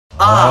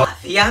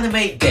The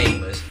anime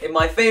gamers. In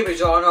my favorite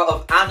genre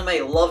of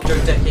anime, love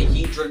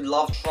dodecahedron,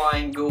 love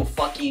triangle,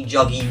 fucking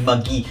juggy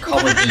muggy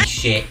comedy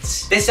shit.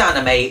 This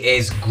anime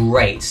is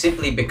great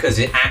simply because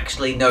it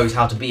actually knows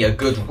how to be a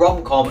good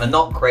rom-com and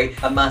not create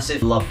a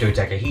massive love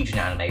dodecahedron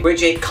anime,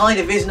 which it kind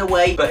of is in a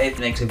way, but it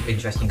makes an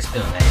interesting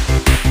spin on it.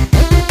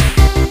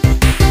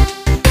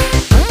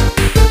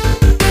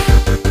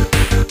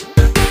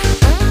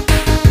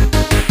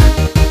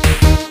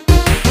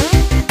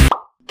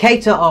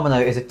 Keita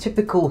Amano is a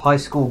typical high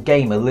school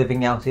gamer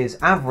living out his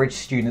average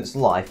student's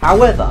life.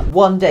 However,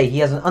 one day he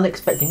has an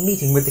unexpected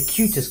meeting with the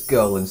cutest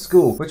girl in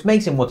school, which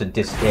makes him want to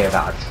disappear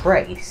without a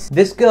trace.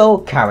 This girl,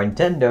 Karen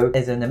Tendou,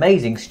 is an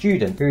amazing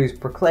student who is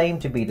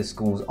proclaimed to be the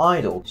school's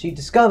idol. She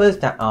discovers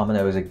that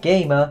Amano is a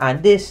gamer,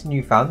 and this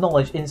newfound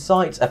knowledge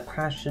incites a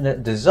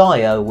passionate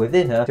desire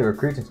within her to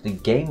recruit into the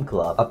game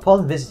club.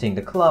 Upon visiting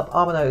the club,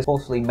 Amano is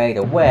forcefully made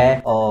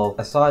aware of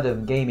a side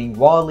of gaming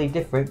wildly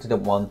different to the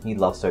one he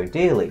loves so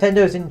dearly.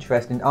 Tendou's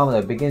interest in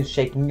Amano begins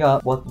shaking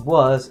up what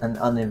was an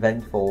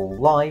uneventful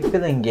life,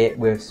 filling it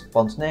with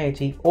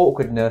spontaneity,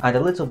 awkwardness, and a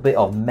little bit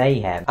of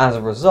mayhem. As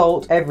a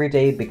result, every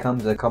day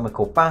becomes a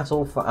comical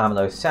battle for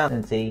Amano's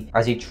sanity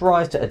as he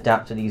tries to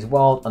adapt to these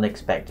wild,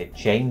 unexpected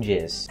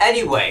changes.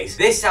 Anyways,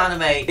 this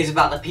anime is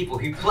about the people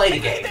who play the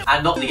game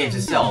and not the games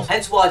themselves,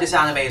 hence why this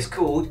anime is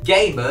called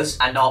Gamers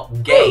and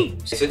not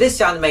Games. So this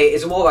anime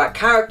is more about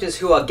characters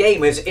who are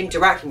gamers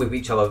interacting with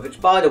each other,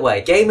 which, by the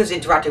way, gamers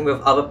interacting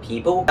with other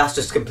people, that's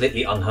just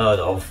completely unheard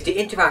of. The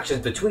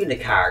interactions between the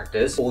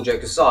characters, all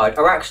jokes aside,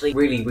 are actually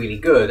really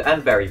good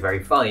and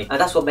very funny,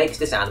 and that's what makes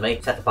this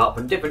anime set apart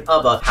from different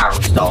other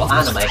harem style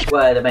anime,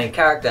 where the main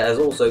character has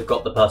also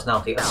got the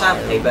personality of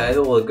sandpaper and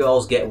all the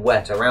girls get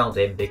wet around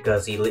him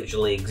because he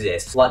literally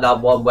exists. Like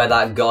that one where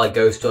that guy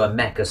goes to a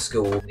mecha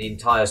school, the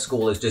entire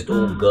school is just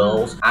all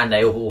girls, and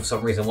they all for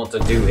some reason want to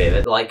do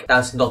him. Like,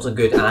 that's not a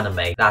good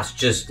anime. That's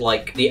just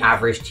like the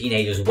average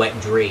teenager's wet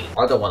dream.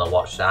 I don't want to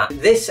watch that.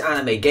 This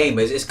anime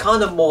Gamers is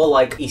kind of more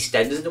like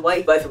EastEnders in a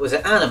way, but if it was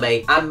an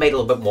anime and made a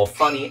little bit more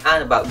funny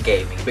and about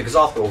gaming, because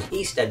after all,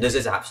 EastEnders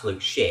is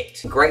absolute shit.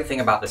 The great thing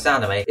about this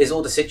anime is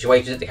all the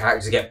situations that the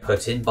characters get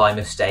put in by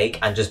mistake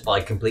and just by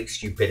complete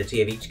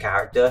stupidity of each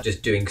character,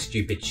 just doing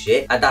stupid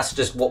shit, and that's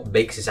just what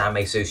makes this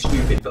anime so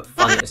stupid but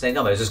funny at the same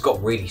time. It's just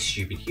got really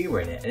stupid humour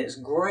in it, and it's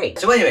great.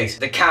 So anyways,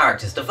 the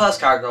characters. The first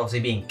character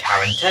obviously being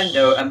Karen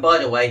Tendou, and by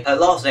the way, her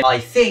last name, I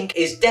think,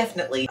 is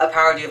definitely a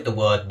parody of the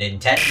word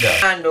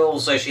Nintendo. And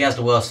also, she has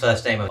the worst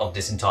first name of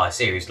this entire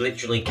series,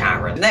 literally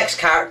Karen. The next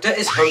character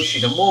is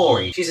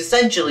Mori. She's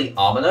essentially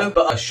Amano,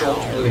 but a short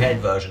blue-haired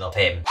version of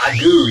him.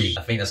 Aguri,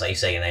 I think that's how you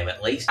say your name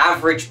at least.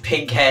 Average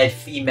pink-haired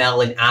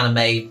female in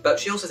anime, but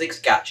she also thinks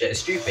gacha is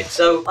stupid,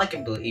 so I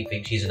completely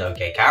think she's an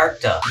okay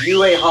character.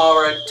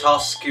 Uehara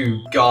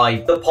Tasku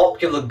guy, the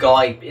popular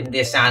guy in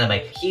this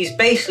anime. He's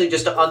basically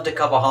just an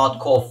undercover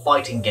hardcore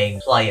fighting game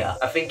player.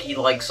 I think he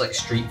likes like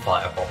Street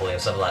Fighter probably or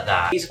something like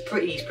that. He's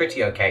pretty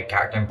okay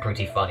character and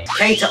pretty funny.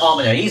 Keita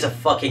Amano, he's a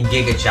fucking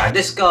giga chad.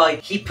 This guy,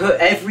 he put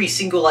every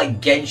single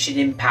like Genshin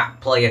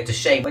Impact player to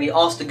shame when he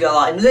asked the girl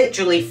out in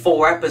literally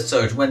 4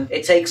 episodes, when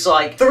it takes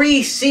like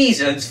 3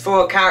 seasons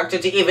for a character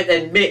to even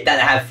admit that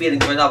they have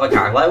feelings for another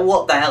character. Like,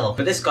 what the hell?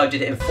 But this guy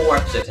did it in 4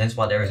 episodes, hence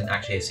why there isn't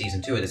actually a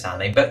season 2 of this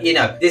anime. But you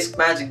know, this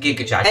man's a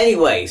giga chat.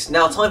 Anyways,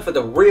 now time for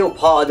the real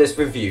part of this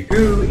review.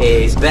 Who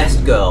is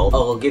best girl?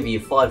 I'll give you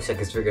 5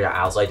 seconds to figure it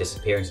out as I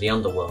disappear into the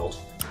underworld.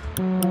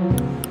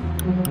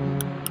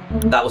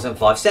 That wasn't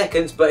 5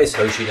 seconds, but it's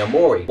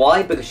Mori.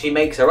 Why? Because she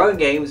makes her own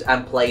games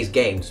and plays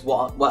games.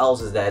 What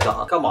else is there?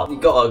 Come on, you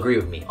gotta agree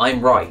with me.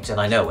 I'm right, and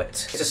I know it.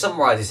 To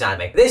summarize this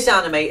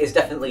anime is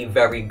definitely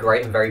very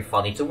great and very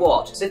funny to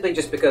watch. Simply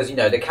just because, you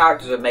know, the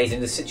characters are amazing,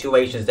 the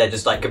situations, they're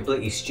just like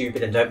completely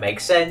stupid and don't make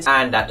sense,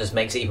 and that just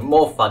makes it even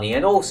more funny.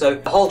 And also,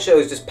 the whole show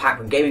is just packed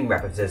with gaming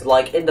references.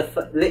 Like,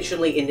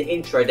 literally in the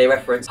intro, they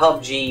reference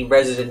PUBG,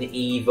 Resident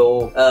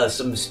Evil,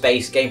 some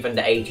space game from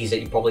the 80s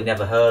that you probably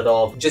never heard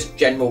of, just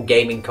general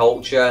gaming culture,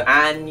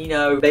 and, you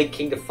know,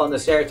 making the fun of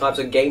stereotypes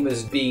of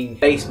gamers being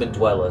basement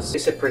dwellers.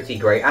 It's a pretty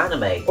great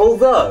anime.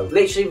 Although,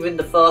 literally within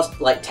the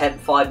first, like,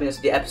 5 minutes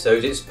of the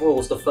episode, it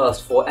spoils the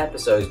first 4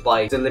 episodes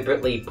by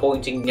deliberately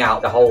pointing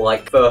out the whole,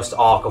 like, first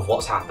arc of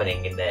what's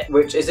happening in there,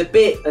 which is a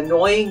bit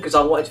annoying because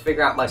I wanted to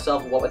figure out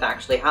myself what would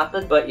actually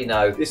happen, but, you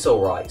know, it's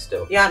alright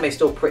still. The anime's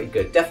still pretty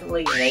good.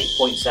 Definitely an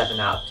 8.7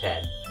 out of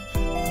 10.